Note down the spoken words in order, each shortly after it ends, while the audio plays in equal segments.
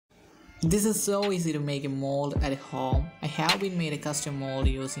This is so easy to make a mold at home. I have been made a custom mold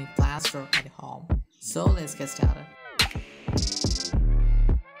using plaster at home. So let's get started.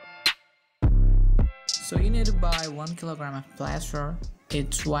 So you need to buy 1 kilogram of plaster.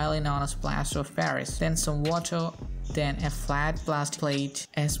 It's widely known as plaster of Paris. Then some water, then a flat plastic plate,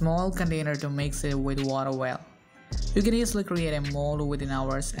 a small container to mix it with water well. You can easily create a mold within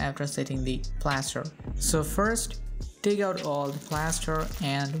hours after setting the plaster. So first, take out all the plaster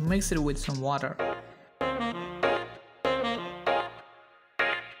and mix it with some water.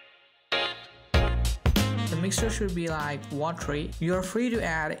 The mixture should be like watery. You are free to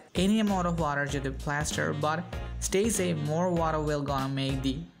add any amount of water to the plaster, but stay safe, more water will gonna make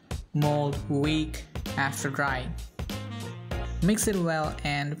the mold weak after drying. Mix it well,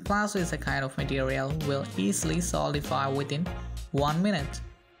 and plaster is a kind of material will easily solidify within 1 minute.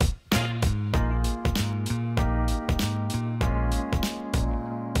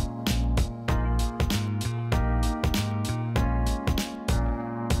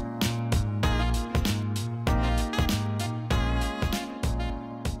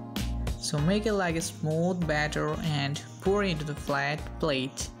 So make it like a smooth batter and pour into the flat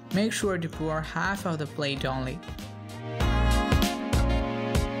plate. Make sure to pour half of the plate only.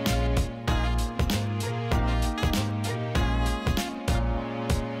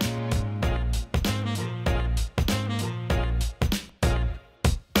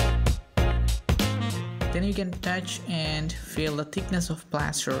 Then you can touch and feel the thickness of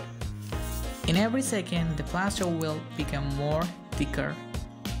plaster. In every second, the plaster will become more thicker.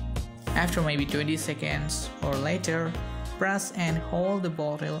 After maybe 20 seconds or later, press and hold the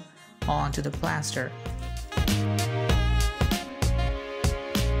bottle onto the plaster.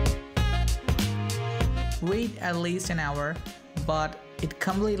 Wait at least an hour, but it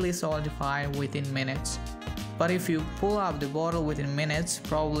completely solidifies within minutes. But if you pull up the bottle within minutes,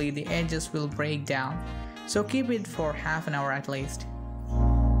 probably the edges will break down. So keep it for half an hour at least.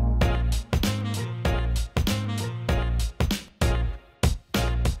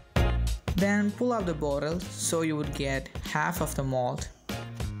 Then pull out the bottle so you would get half of the mold.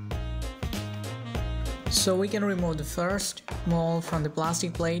 So we can remove the first mold from the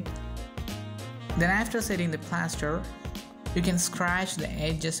plastic plate. Then after setting the plaster, you can scratch the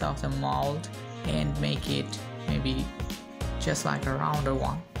edges of the mold and make it maybe just like a rounder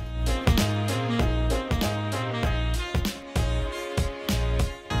one.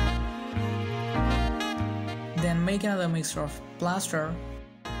 Then make another mixture of plaster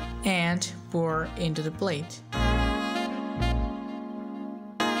and pour into the plate.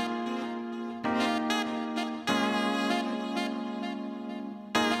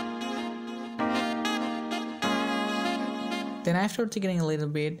 Then after thickening a little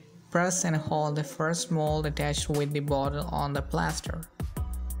bit, press and hold the first mold attached with the bottle on the plaster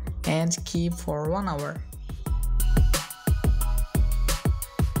and keep for 1 hour.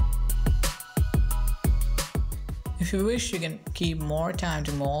 If you wish, you can keep more time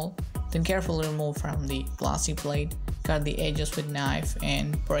to mold, then carefully remove from the plastic plate, cut the edges with knife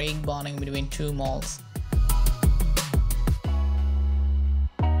and break bonding between two molds.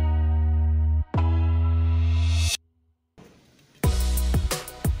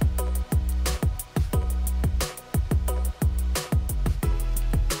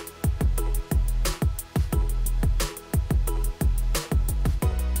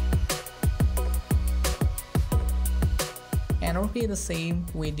 And repeat the same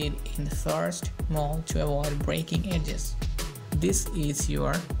we did in the first mold to avoid breaking edges. This is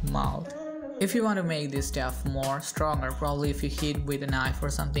your mold. If you want to make this stuff more stronger, probably if you hit with a knife or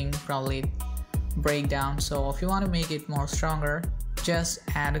something, probably it break down. So if you want to make it more stronger, just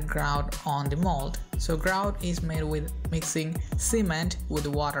add grout on the mold. So grout is made with mixing cement with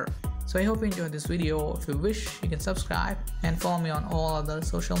water. So I hope you enjoyed this video. If you wish, you can subscribe and follow me on all other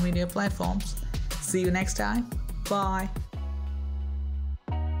social media platforms. See you next time. Bye.